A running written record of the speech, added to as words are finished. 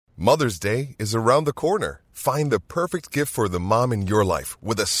Mother's Day is around the corner. Find the perfect gift for the mom in your life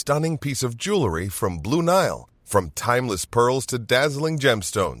with a stunning piece of jewelry from Blue Nile. From timeless pearls to dazzling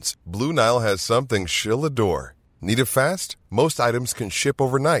gemstones, Blue Nile has something she'll adore. Need it fast? Most items can ship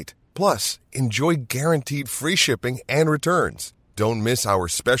overnight. Plus, enjoy guaranteed free shipping and returns. Don't miss our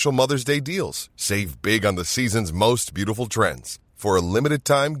special Mother's Day deals. Save big on the season's most beautiful trends. For a limited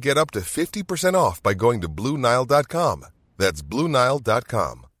time, get up to 50% off by going to BlueNile.com. That's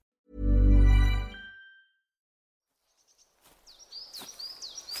BlueNile.com.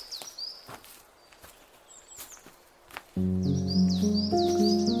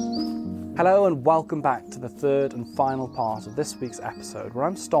 Hello and welcome back to the third and final part of this week's episode where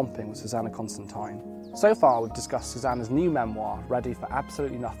I'm stomping with Susannah Constantine. So far we've discussed Susannah's new memoir, Ready for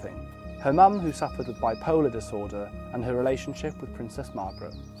Absolutely Nothing, her mum who suffered with bipolar disorder and her relationship with Princess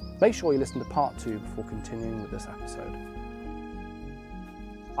Margaret. Make sure you listen to part 2 before continuing with this episode.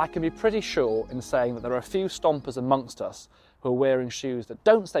 I can be pretty sure in saying that there are a few stompers amongst us who are wearing shoes that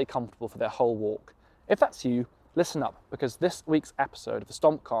don't stay comfortable for their whole walk. If that's you, listen up, because this week's episode of the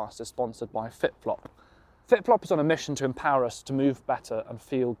Stompcast is sponsored by FitFlop. FitFlop is on a mission to empower us to move better and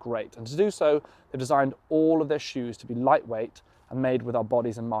feel great, and to do so, they've designed all of their shoes to be lightweight and made with our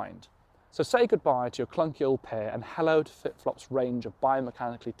bodies in mind. So say goodbye to your clunky old pair and hello to FitFlop's range of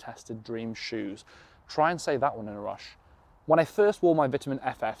biomechanically tested dream shoes. Try and say that one in a rush. When I first wore my Vitamin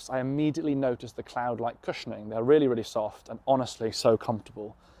FFs, I immediately noticed the cloud-like cushioning. They're really, really soft and honestly so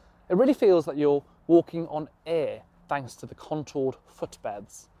comfortable. It really feels like you're walking on air thanks to the contoured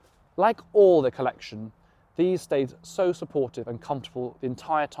footbeds. Like all their collection, these stayed so supportive and comfortable the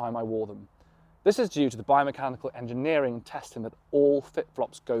entire time I wore them. This is due to the biomechanical engineering and testing that all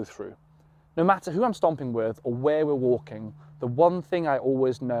FitFlops go through. No matter who I'm stomping with or where we're walking, the one thing I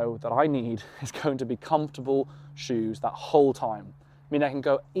always know that I need is going to be comfortable shoes that whole time, meaning I can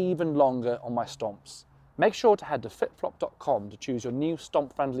go even longer on my stomps. Make sure to head to fitflop.com to choose your new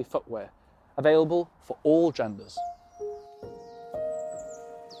stomp-friendly footwear, available for all genders.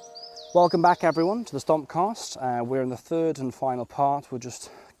 Welcome back everyone to the Stompcast. We're in the third and final part. We're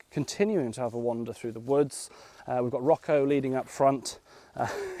just continuing to have a wander through the woods. We've got Rocco leading up front,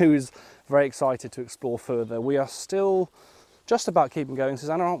 who's very excited to explore further. We are still just about keeping going,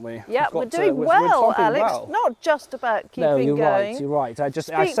 Susannah, aren't we? Yeah, we're doing well, Alex. Well. Not just about keeping going. No, you're going. right, you're right.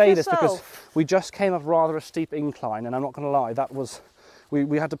 I say this because we just came up rather a steep incline, and I'm not going to lie, that was,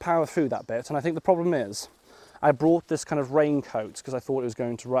 we had to power through that bit, and I think the problem is, I brought this kind of raincoat because I thought it was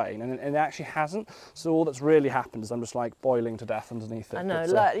going to rain, and it actually hasn't, so all that's really happened is I'm just like boiling to death underneath it. I know,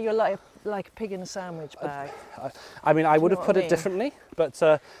 you're like a pig in a sandwich bag. I mean, I would have put it differently,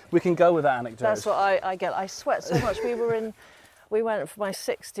 but we can go with that anecdote. That's what I get. I sweat so much. We went for my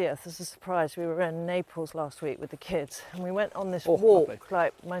 60th as a surprise. We were in Naples last week with the kids, and we went on this walk, lovely.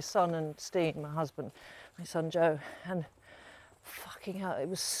 Like my son and Steen, my husband, my son Joe, and fucking hell, it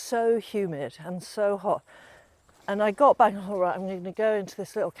was so humid and so hot. And I got back, all right, I'm going to go into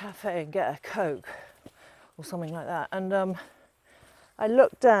this little cafe and get a Coke or something like that. And I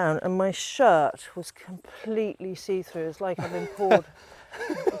looked down and my shirt was completely see-through. It's like I'd been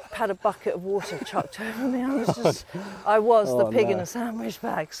had a bucket of water chucked over me. I was the pig in a sandwich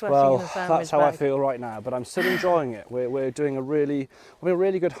bag, sweating in a sandwich bag. Well, that's how I feel right now, but I'm still enjoying it. We're doing a really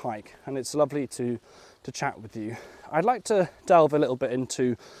good hike, and it's lovely to chat with you. I'd like to delve a little bit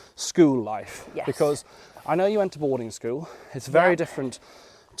into school life, because I know you went to boarding school. It's very different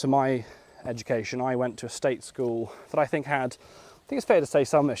to my education. I went to a state school that I think it's fair to say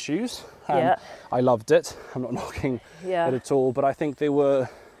some issues. I loved it. I'm not knocking it at all, but I think it was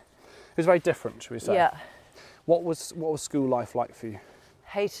very different, should we say. Yeah. What was school life like for you?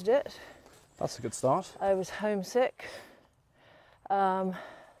 Hated it. That's a good start. I was homesick.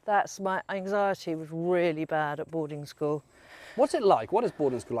 My anxiety was really bad at boarding school. What's it like? What is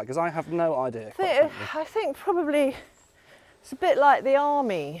boarding school like? Because I have no idea. I think probably it's a bit like the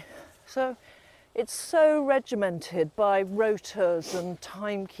army. So it's so regimented by rotas and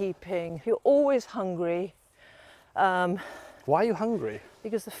timekeeping. You're always hungry. Why are you hungry?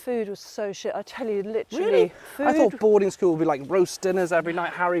 Because the food was so shit. I tell you, literally. Really? Food... I thought boarding school would be like roast dinners every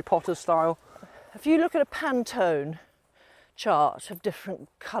night, Harry Potter style. If you look at a Pantone chart of different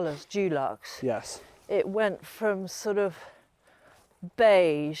colours, Dulux. Yes. It went from sort of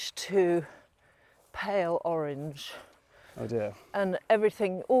beige to pale orange. Oh dear. And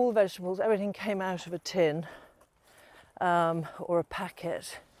everything, all vegetables, everything came out of a tin or a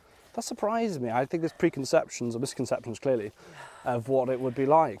packet. That surprises me. I think there's preconceptions or misconceptions clearly of what it would be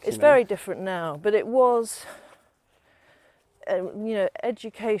like. It's very different now, but it was,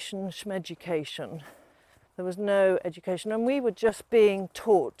 education, schmeducation. There was no education, and we were just being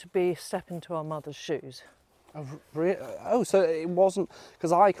taught to step into our mother's shoes. Oh, so it wasn't,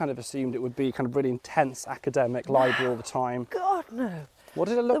 because I kind of assumed it would be kind of really intense academic library all the time. God, no. What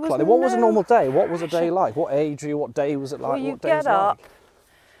did it look like? What was a normal day? What was a day like? What age were you? What day was it like? Well, you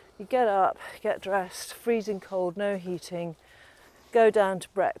get up, get dressed, freezing cold, no heating, go down to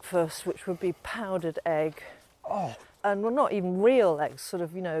breakfast, which would be powdered egg. Oh. And well, not even real eggs, sort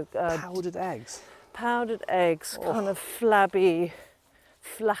of, powdered eggs? Powdered eggs, kind of flabby,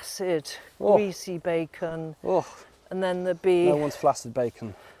 flaccid, greasy bacon. Oh. And then there'd be... No one's flaccid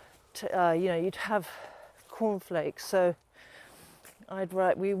bacon. You'd have cornflakes. So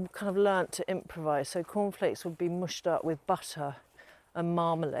we kind of learnt to improvise. So cornflakes would be mushed up with butter and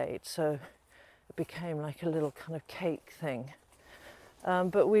marmalade. So it became like a little kind of cake thing.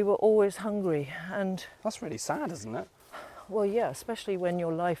 But we were always hungry. And that's really sad, isn't it? Well, yeah, especially when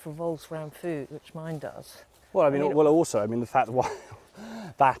your life revolves around food, which mine does. Well, the fact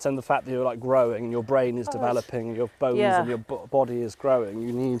that and the fact that you're like growing and your brain is developing and your bones and your body is growing,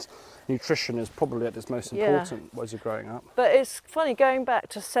 you need nutrition is probably at its most important as you're growing up. But it's funny going back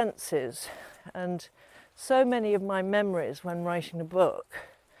to senses, and so many of my memories when writing the book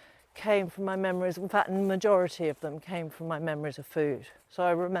came from my memories. In fact, the majority of them came from my memories of food. So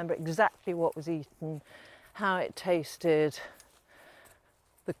I remember exactly what was eaten, how it tasted,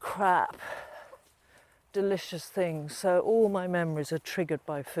 the crap, delicious things. So all my memories are triggered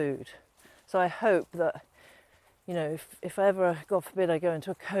by food. So I hope that, if ever, God forbid, I go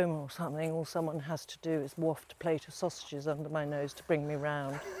into a coma or something, all someone has to do is waft a plate of sausages under my nose to bring me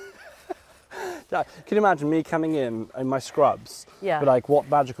round. Yeah, can you imagine me coming in my scrubs? Yeah. But like, what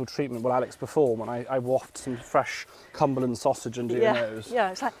magical treatment will Alex perform when I waft some fresh Cumberland sausage under your nose?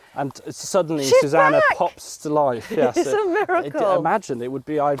 Yeah, it's like... And suddenly She's Susannah back! pops to life. Yes, it's a miracle. Imagine, it would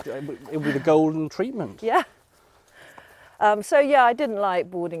be the golden treatment. Yeah. I didn't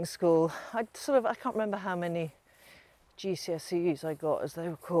like boarding school. I can't remember how many GCSEs I got, as they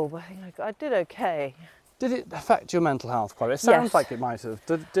were called, but I think I did okay. Did it affect your mental health quite a bit? It sounds like it might have.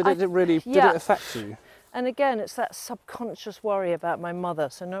 Did it affect you? And again, it's that subconscious worry about my mother,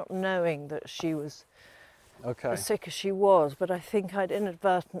 so not knowing that she was as sick as she was, but I think I'd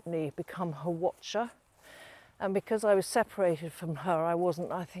inadvertently become her watcher. And because I was separated from her,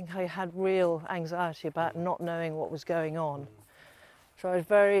 I think I had real anxiety about not knowing what was going on. So I was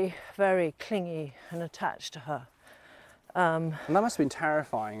very, very clingy and attached to her. And that must have been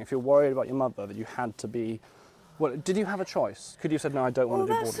terrifying if you're worried about your mother, that you had to be... Well, did you have a choice? Could you have said, no, I don't want to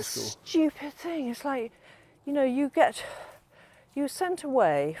do boarding school? That's a stupid thing. It's like, you were sent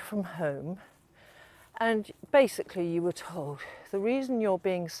away from home, and basically you were told the reason you're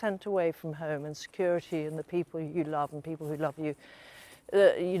being sent away from home and security and the people you love and people who love you,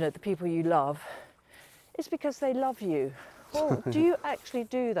 the people you love, is because they love you. Well, do you actually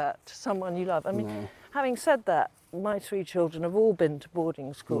do that to someone you love? I mean, no. Having said that, my 3 children have all been to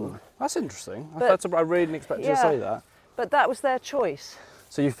boarding school. That's interesting. I really didn't expect you to say that. But that was their choice.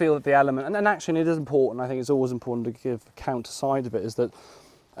 So you feel that the element, and actually it is important, I think it's always important to give the counter side of it, is that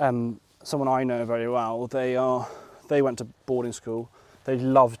someone I know very well, they went to boarding school, they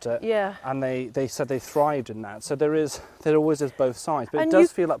loved it, and they said they thrived in that. So there always is both sides, but it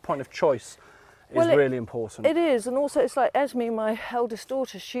does feel that point of choice is really important. It is, and also it's like Esme, my eldest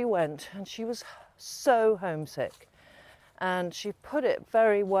daughter, she went and she was so homesick, and she put it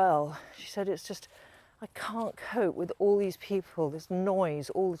very well. She said, it's just, I can't cope with all these people, this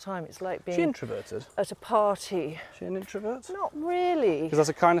noise all the time. It's like being... Is she introverted? At a party. Is she an introvert? Not really. Because that's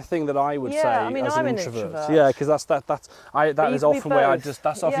the kind of thing that I would say as I'm an introvert. Yeah, because that is often where I just,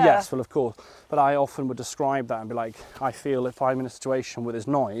 yes, well of course, but I often would describe that and be like, I feel if I'm in a situation where there's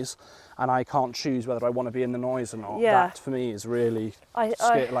noise and I can't choose whether I want to be in the noise or not, that for me is really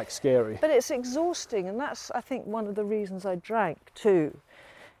scary. But it's exhausting, and that's, I think, one of the reasons I drank too,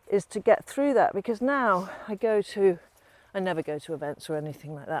 is to get through that, because now I never go to events or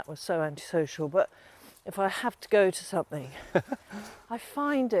anything like that. We're so antisocial, but if I have to go to something, I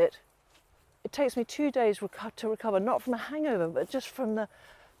find it takes me 2 days to recover, not from a hangover, but just from the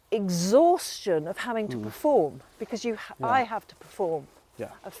exhaustion of having to perform, because I have to perform. Yeah.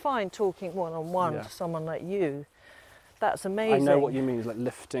 I find talking one-on-one to someone like you, that's amazing. I know what you mean, like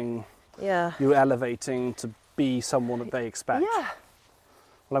lifting, you're elevating to be someone that they expect. Yeah.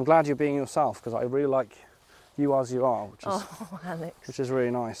 Well, I'm glad you're being yourself, because I really like you as you are, which is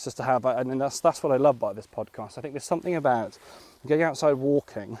really nice just to have. And that's what I love about this podcast. I think there's something about going outside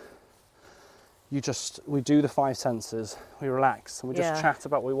walking. We do the 5 senses, we relax, and we just chat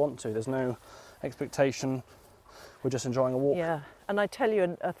about what we want to. There's no expectation. We're just enjoying a walk. Yeah, and I tell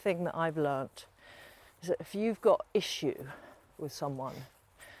you a thing that I've learnt is that if you've got issue with someone,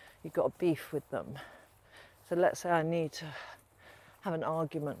 you've got a beef with them. So let's say I need to have an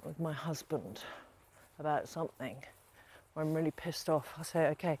argument with my husband about something, or I'm really pissed off, I'll say,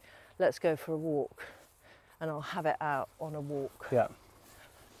 okay, let's go for a walk, and I'll have it out on a walk. Yeah.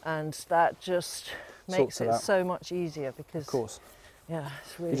 And that just makes it so much easier because, of course, yeah,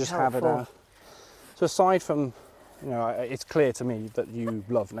 it's really you just helpful. have it out. So aside from, it's clear to me that you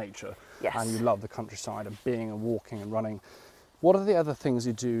love nature, yes, and you love the countryside and being and walking and running. What are the other things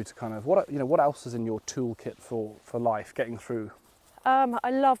you do to kind of, what else is in your toolkit for life, getting through? I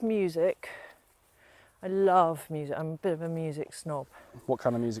love music. I'm a bit of a music snob. What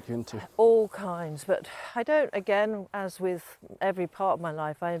kind of music are you into? All kinds, but I don't, again, as with every part of my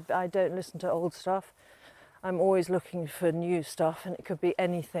life, I don't listen to old stuff. I'm always looking for new stuff, and it could be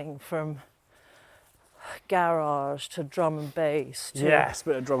anything from garage to drum and bass. Yes, a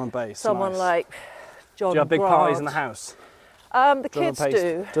bit of drum and bass. Someone like John Do you have big Grant. parties in the house? The kids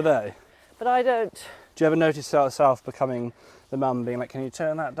do. Do they? But I don't. Do you ever notice yourself becoming the mum being like, can you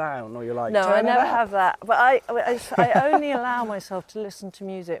turn that down? Or you're like, no, I never up? have that. But I only allow myself to listen to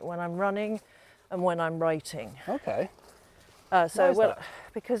music when I'm running and when I'm writing. Okay. Why is that?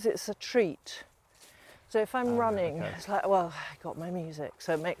 Because it's a treat. So if I'm running, okay. it's like, well, I got my music,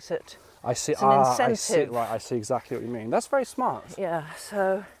 so it makes it. I see. It's an incentive. I see. Right, I see exactly what you mean. That's very smart. Yeah.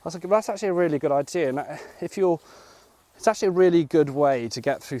 So. That's actually a really good idea. And it's actually a really good way to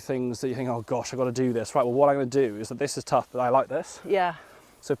get through things that you think, oh gosh, I've got to do this. Right, well, what I'm going to do is that this is tough, but I like this. Yeah.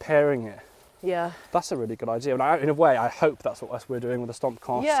 So pairing it. Yeah. That's a really good idea. And in a way, I hope that's what we're doing with the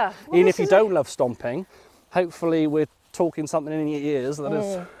Stompcast. Yeah. Well, even if you don't love stomping, hopefully we're talking something in your ears that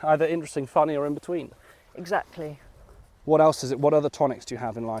is either interesting, funny, or in between. Exactly. What else is it? What other tonics do you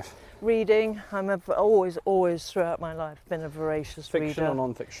have in life? Reading. I'm always throughout my life been a voracious reader. Fiction or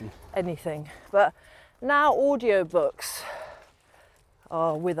non-fiction? Anything. But now audiobooks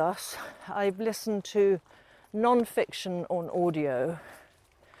are with us. I've listened to non-fiction on audio,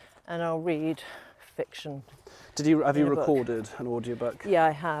 and I'll read fiction. Have you recorded an audiobook? Yeah,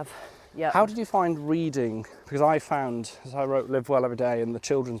 I have. Yeah. How did you find reading? Because I found, as I wrote Live Well Every Day in the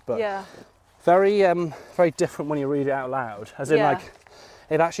children's book, very different when you read it out loud. As in, like,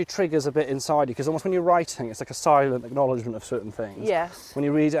 it actually triggers a bit inside you, because almost when you're writing, it's like a silent acknowledgement of certain things. Yes. When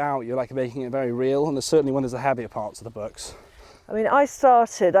you read it out, you're like making it very real, and there's certainly when there's the heavier parts of the books. I mean, I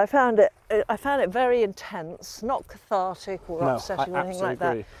found it very intense, not cathartic or upsetting or anything like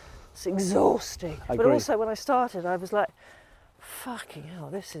that. It's exhausting. But also when I started, I was like, fucking hell,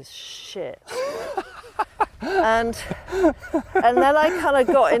 this is shit. and then I kind of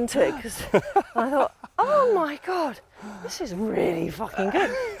got into it because I thought, oh my God, this is really fucking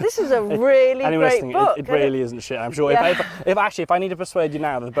good. This is a really great book. It really isn't shit, I'm sure. Yeah. If I need to persuade you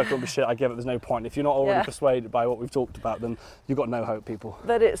now that the book won't be shit, I give it, there's no point. If you're not already persuaded by what we've talked about, then you've got no hope, people.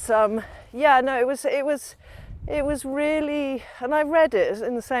 But it's, it was really, and I read it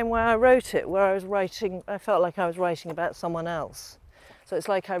in the same way I wrote it, where I felt like I was writing about someone else. So it's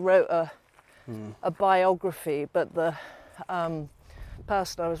like I wrote a biography, but the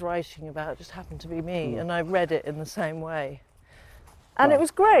person I was writing about just happened to be me, and I read it in the same way. And it was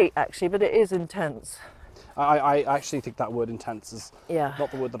great, actually, but it is intense. I actually think that word intense is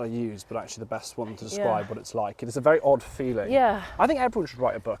not the word that I use, but actually the best one to describe what it's like. It is a very odd feeling. Yeah. I think everyone should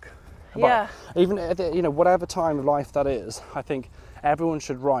write a book. Even whatever time of life that is, I think everyone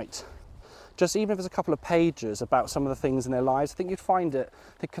should write. Just even if it's a couple of pages about some of the things in their lives, I think you'd find it.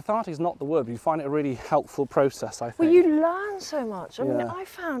 I think cathartic is not the word, but you find it a really helpful process, I think. Well, you learn so much. I mean, I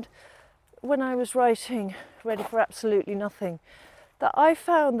found when I was writing Ready for Absolutely Nothing, that I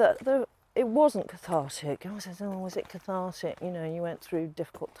found that it wasn't cathartic. I said, oh, was it cathartic? You know, you went through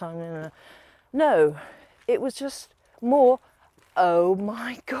difficult time. No, it was just more, oh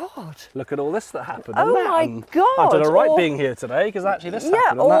my God. Look at all this that happened. Oh my God. I've done all right being here today, because actually this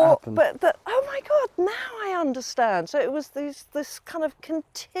happened and that happened. But oh my God, now I understand. So it was this kind of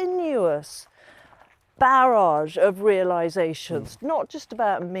continuous barrage of realisations, not just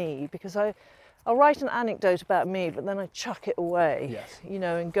about me, because I'll write an anecdote about me, but then I chuck it away,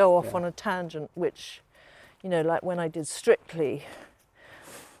 and go off on a tangent, which, like when I did Strictly,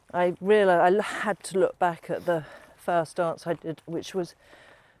 I realised I had to look back at the first dance I did, which was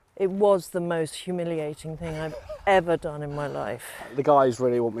the most humiliating thing I've ever done in my life. The guys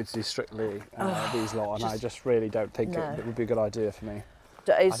really want me to do Strictly these lot, and I just really don't think it would be a good idea for me.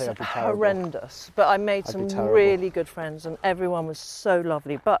 It's horrendous, but I made some really good friends, and everyone was so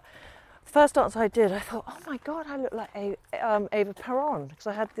lovely. But first dance I did, I thought, oh my God, I look like Ava Perón, because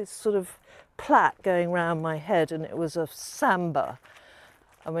I had this sort of plait going round my head, and it was a samba.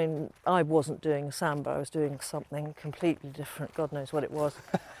 I mean, I wasn't doing samba, I was doing something completely different, God knows what it was.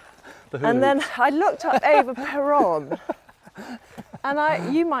 And then I looked up Eva Peron,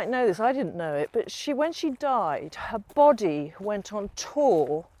 and you might know this, I didn't know it, but when she died, her body went on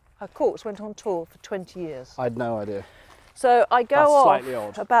tour, her corpse went on tour for 20 years. I had no idea. So I go That's off slightly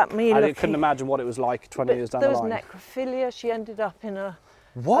odd. about me looking... I couldn't imagine what it was like 20 years down the line. There was necrophilia, she ended up in a...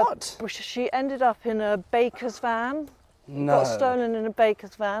 What? She ended up in a baker's van. No. Got stolen in a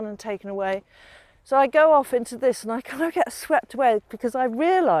baker's van and taken away. So I go off into this and I kind of get swept away because I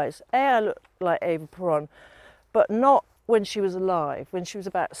realise, I look like Eva Peron, but not when she was alive, when she was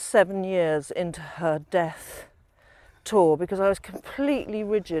about 7 years into her death tour, because I was completely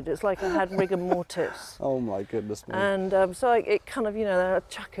rigid. It's like I had rigor mortis. Oh my goodness me. And so it kind of, I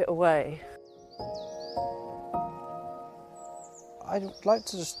chuck it away. I'd like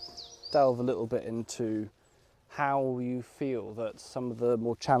to just delve a little bit into how you feel that some of the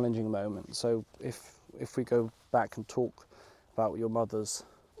more challenging moments, so if we go back and talk about your mother's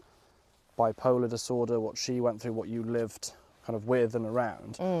bipolar disorder, what she went through, what you lived kind of with and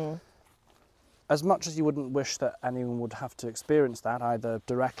around, as much as you wouldn't wish that anyone would have to experience that, either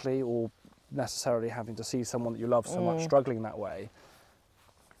directly or necessarily having to see someone that you love so much struggling that way,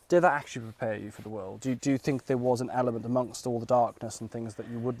 did that actually prepare you for the world? Do you think there was an element amongst all the darkness and things that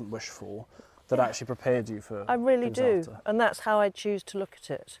you wouldn't wish for that actually prepared you for I really do, after? and that's how I choose to look at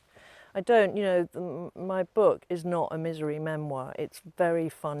it. I don't, my book is not a misery memoir. It's very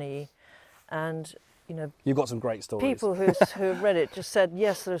funny, and you've got some great stories. People who have read it just said,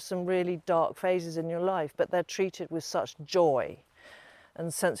 yes, there's some really dark phases in your life, but they're treated with such joy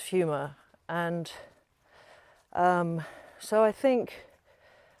and sense of humour, and so I think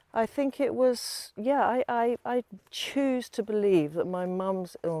it was, I choose to believe that my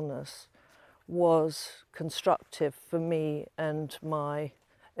mum's illness was constructive for me and my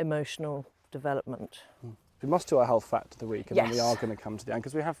emotional development. We must do our health fact of the week, and yes. then we are going to come to the end,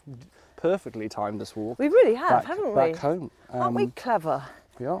 because we have perfectly timed this walk. We really have, haven't we? Back home. Aren't we clever?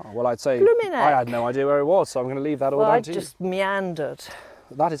 We are. Well, I'd say Blooming I heck. had no idea where it was, so I'm going to leave that all down to you. I just meandered.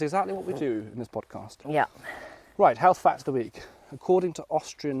 That is exactly what we do in this podcast. Yeah. Right, health fact of the week. According to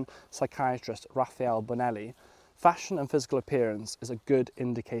Austrian psychiatrist Raphael Bonelli, fashion and physical appearance is a good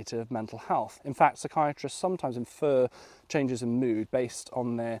indicator of mental health. In fact, psychiatrists sometimes infer changes in mood based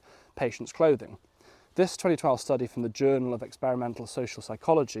on their patients' clothing. This 2012 study from the Journal of Experimental Social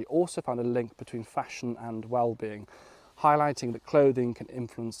Psychology also found a link between fashion and well-being, highlighting that clothing can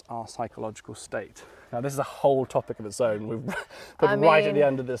influence our psychological state. Now, this is a whole topic of its own. We've put right at the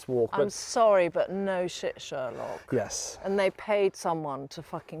end of this walk. I'm sorry, but no shit, Sherlock. Yes. And they paid someone to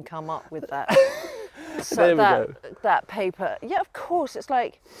fucking come up with that. There we go. That paper. Yeah, of course. It's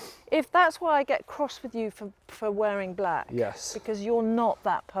like, if that's why I get cross with you for wearing black. Yes. Because you're not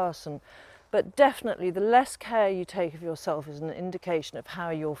that person. But definitely, the less care you take of yourself is an indication of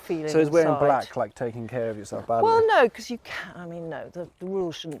how you're feeling. So is wearing inside. black like taking care of yourself badly? Well, no, because you can't. I mean, no, the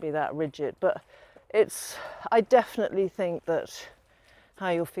rules shouldn't be that rigid. But I definitely think that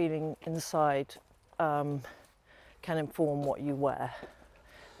how you're feeling inside can inform what you wear.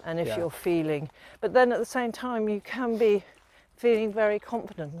 And if you're feeling, but then at the same time, you can be feeling very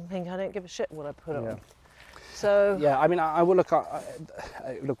confident and think, I don't give a shit what I put on. So yeah, I mean, I will look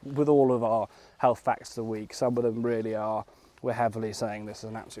with all of our health facts of the week. Some of them really are. We're heavily saying this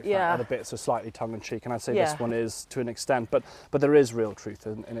is an absolute fact. Other bits are slightly tongue in cheek, and I'd say this one is to an extent. But there is real truth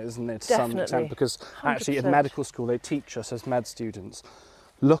in it, isn't it? To some extent, because 100%. Actually in medical school they teach us as med students,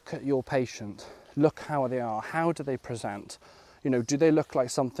 look at your patient, look how they are, how do they present. Do they look like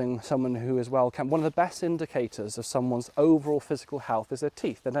someone who is well kept? One of the best indicators of someone's overall physical health is their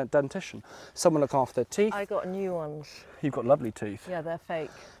teeth, their dentition. Someone look after their teeth. I got new ones. You've got lovely teeth. Yeah, they're fake.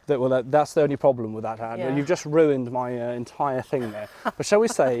 That's the only problem with that, Anne. Yeah. You've just ruined my entire thing there. But shall we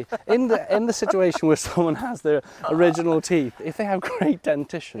say, in the situation where someone has their original teeth, if they have great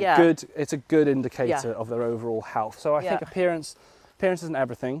dentition, it's a good indicator of their overall health. So I think appearance isn't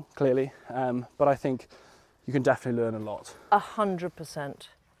everything, clearly, but I think you can definitely learn a lot. 100%.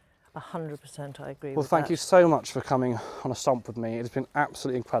 100% I agree with that. Well, thank you so much for coming on a stomp with me. It's been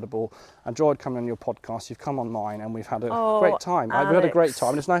absolutely incredible. I enjoyed coming on your podcast. You've come on mine and we've had a great time. Alex. We had a great time.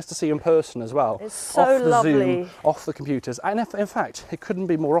 And it's nice to see you in person as well. It's so off the lovely. Zoom, off the computers. And in fact, it couldn't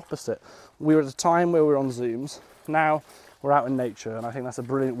be more opposite. We were at a time where we were on Zooms. Now we're out in nature, and I think that's a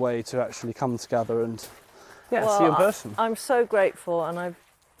brilliant way to actually come together and see you in person. I'm so grateful, and I've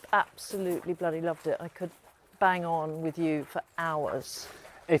absolutely bloody loved it. I could bang on with you for hours.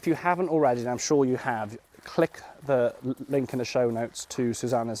 If you haven't already, and I'm sure you have, click the link in the show notes to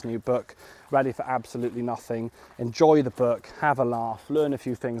Susannah's new book, Ready for Absolutely Nothing. Enjoy the book, have a laugh, learn a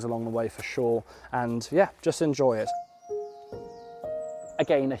few things along the way for sure, and yeah, just enjoy it.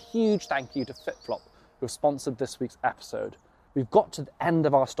 Again, a huge thank you to FitFlop, who have sponsored this week's episode. We've got to the end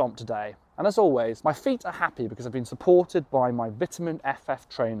of our stomp today, and as always, my feet are happy because I've been supported by my Vitamin FF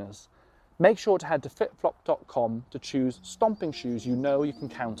trainers. Make sure to head to fitflop.com to choose stomping shoes you know you can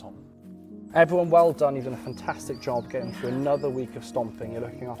count on. Everyone, well done. You've done a fantastic job getting through another week of stomping. You're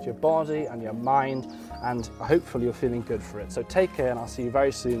looking after your body and your mind, and hopefully you're feeling good for it. So take care, and I'll see you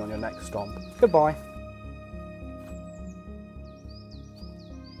very soon on your next stomp. Goodbye.